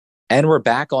And we're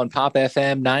back on Pop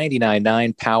FM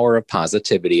 99.9 Power of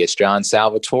Positivity. It's John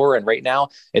Salvatore. And right now,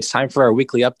 it's time for our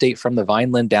weekly update from the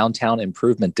Vineland Downtown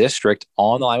Improvement District.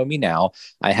 On the line with me now,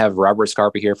 I have Robert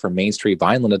Scarpa here from Main Street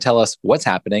Vineland to tell us what's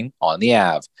happening on the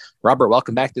Ave. Robert,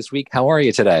 welcome back this week. How are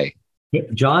you today? Hey,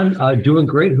 John, doing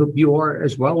great. Hope you are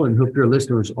as well, and hope your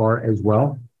listeners are as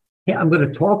well. Hey, I'm going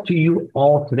to talk to you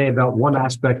all today about one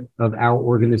aspect of our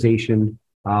organization,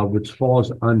 which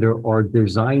falls under our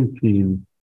design team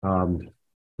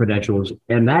credentials,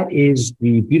 and that is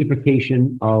the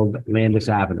beautification of Landis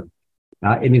Avenue.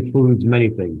 It includes many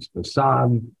things: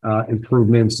 facade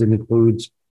improvements. It includes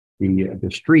the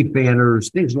street banners,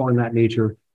 things along that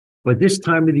nature. But this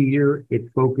time of the year,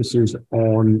 it focuses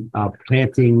on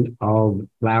planting of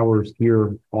flowers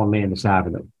here on Landis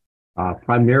Avenue,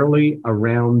 primarily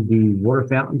around the water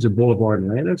fountains of Boulevard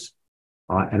and Landis,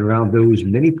 and around those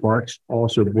mini parks,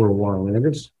 also Boulevard and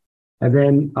Landis. And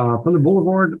then from the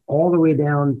Boulevard all the way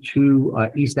down to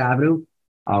East Avenue,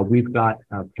 we've got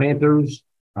planters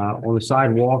on the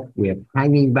sidewalk. We have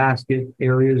hanging basket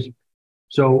areas.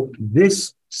 So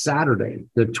this Saturday,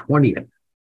 the 20th,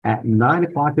 at 9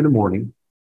 o'clock in the morning,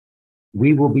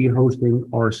 we will be hosting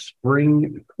our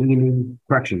spring planting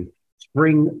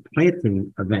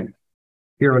event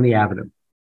here on the Avenue.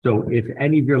 So if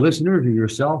any of your listeners or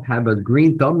yourself have a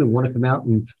green thumb and want to come out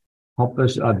and help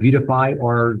us beautify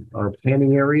our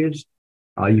planting areas,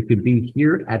 you could be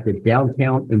here at the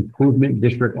Downtown Improvement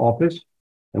District office,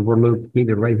 and we're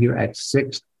located right here at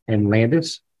 6th and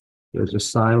Landis. There's a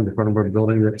sign on the front of our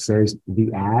building that says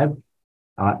The Ave.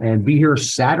 And be here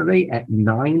Saturday at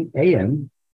 9 a.m.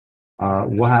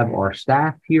 We'll have our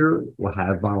staff here. We'll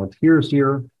have volunteers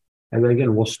here. And then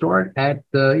again, we'll start at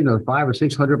the 500 or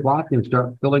 600 block and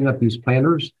start filling up these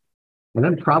planters. And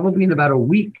then probably in about a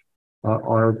week,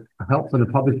 our help from the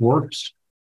Public Works,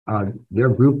 their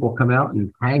group will come out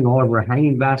and hang all of our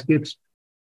hanging baskets.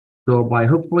 So by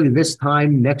hopefully this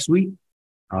time next week,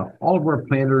 all of our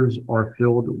planters are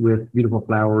filled with beautiful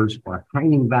flowers. Our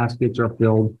hanging baskets are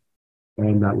filled.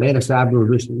 And Landis Avenue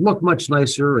will just look much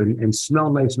nicer and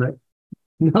smell nice,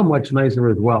 much nicer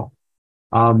as well.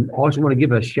 Also want to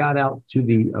give a shout out to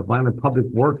the Vineland Public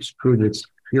Works crew that's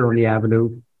here on the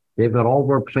Avenue. They've got all of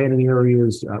our planting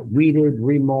areas weeded,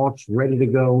 remulched, ready to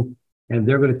go. And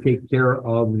they're going to take care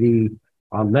of the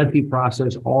lengthy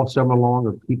process all summer long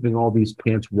of keeping all these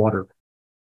plants watered.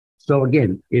 So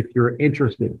again, if you're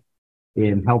interested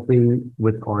in helping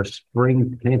with our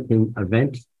spring planting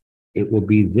event, it will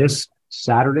be this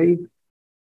Saturday,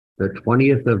 the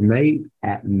 20th of May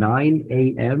at 9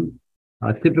 a.m.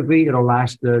 Typically, it'll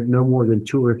last no more than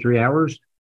 2 or 3 hours.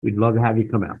 We'd love to have you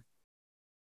come out.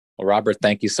 Well, Robert,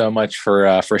 thank you so much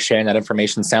for sharing that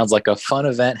information. Sounds like a fun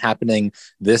event happening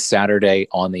this Saturday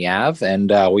on the Ave.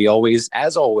 And we always,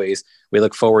 as always, we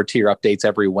look forward to your updates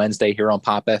every Wednesday here on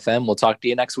Pop FM. We'll talk to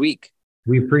you next week.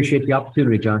 We appreciate the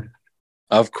opportunity, John.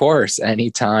 Of course,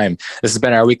 anytime. This has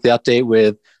been our weekly update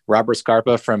with Robert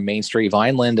Scarpa from Main Street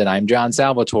Vineland, and I'm John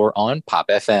Salvatore on Pop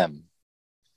FM.